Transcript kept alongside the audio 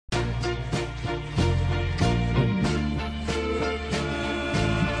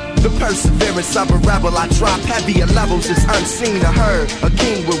perseverance of a rebel. I drop heavier levels, it's unseen or heard. A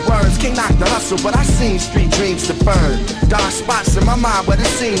king with words, can't knock the hustle, but I seen street dreams deferred. Dark spots in my mind where the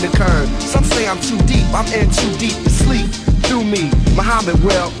scene occurred. Some say I'm too deep, I'm in too deep to sleep. Through me, Muhammad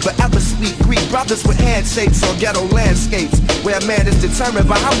will forever speak. Greek brothers with handshakes on ghetto landscapes, where a man is determined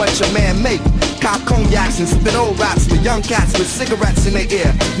by how much a man make. Cop cognacs and spit old raps with young cats with cigarettes in their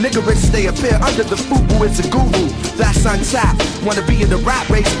ear. Niggerish, they appear under the fubu, it's a guru that's untapped. Wanna be in the rap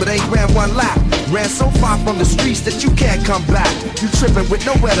race but ain't ran one lap. Ran so far from the streets that you can't come back. You tripping with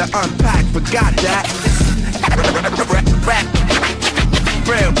nowhere to unpack, forgot that. Rap,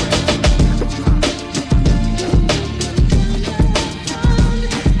 real